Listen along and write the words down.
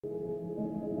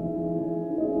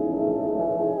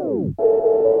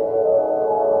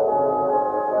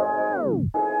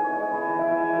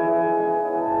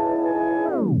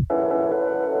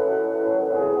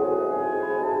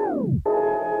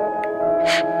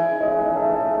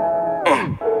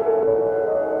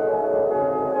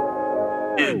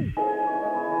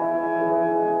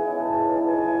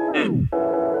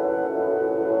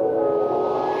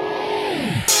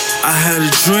I had a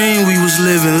dream we was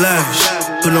living lavish,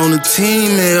 but on the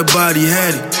team everybody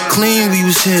had it. Clean, we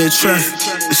was here in traffic.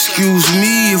 Excuse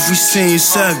me if we seem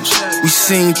savage. We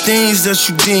seen things that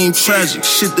you deem tragic,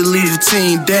 shit that leave a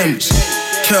team damaged.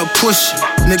 Kept pushing,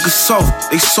 niggas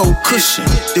soft, they so cushion.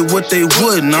 Did what they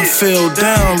would and I fell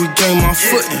down, regained my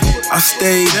footing. I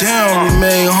stayed down,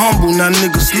 remained humble, now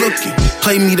niggas looking.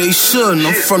 Play me they should,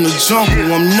 I'm from the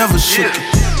jungle, I'm never shookin'.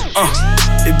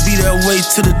 It be that way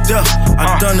to the death.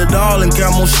 I done it all and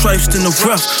got more stripes than the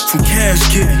ref. From cash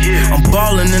getting, I'm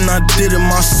ballin' and I did it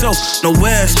myself. No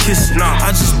ass kissing. I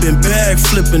just been bag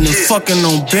flipping and fucking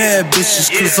on bad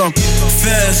bitches. Cause I'm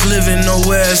fast living, no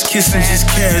ass kissing, just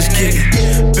cash getting.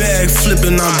 Bag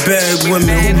flipping, I bag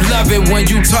women who love it when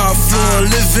you top floor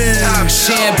living.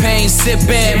 Champagne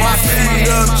sipping, my feet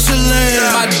up chillin'.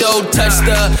 My dough touch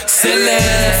the ceiling.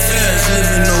 Fast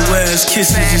living, no ass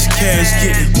kissing, just cash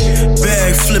getting.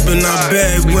 Bag flipping, I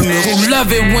bag women who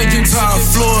love it when you top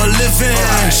floor living.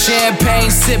 Champagne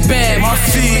sipping, my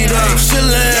feet up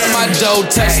chillin'. My dough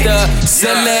touch the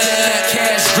ceiling.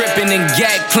 Cash gripping and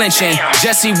gag clenching.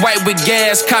 Jesse White with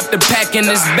gas, cop the pack and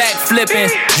his back flipping.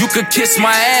 You could kiss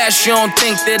my ass, you don't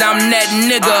think that I'm that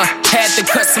nigga. Had to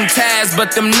cut some ties,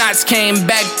 but them knots came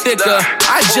back thicker.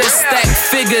 I just stack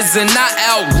figures and I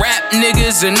out rap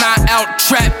niggas and I out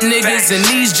trap niggas, and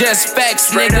these just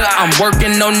facts, nigga. I'm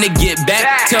working on the get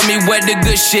back. Tell me where the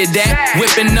good shit at.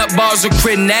 Whipping up bars with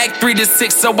Critnack, 3 to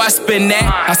 6, so I spin that.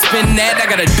 I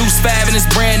got a deuce 5 and it's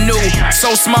brand new.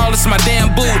 So small, it's my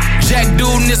damn boot. Jack dude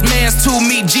and this man's too.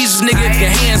 Meet Jesus, nigga, if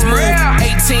your hands move.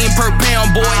 18 per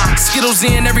pound, boy. Skittles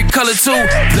in every color too.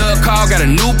 Blood call got a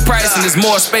new price and there's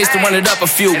more space to run it up a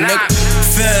few, nigga.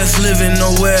 Fast living,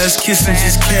 no ass kissing,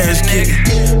 just cash getting.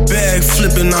 Bag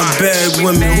flipping, I bag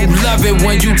women who love it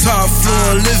when you top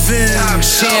floor living.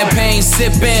 Champagne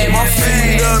sipping, my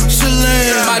feet up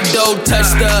chillin'. My dough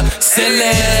touch the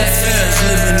ceiling. Fast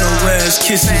living, no ass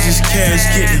kissing, just cash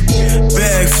getting.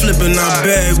 Bag flipping, I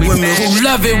bag women who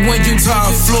love it when you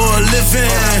top floor living.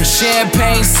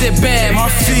 Champagne sipping, my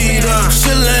feet up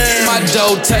chillin'. My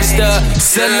dough touch the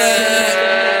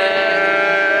ceiling.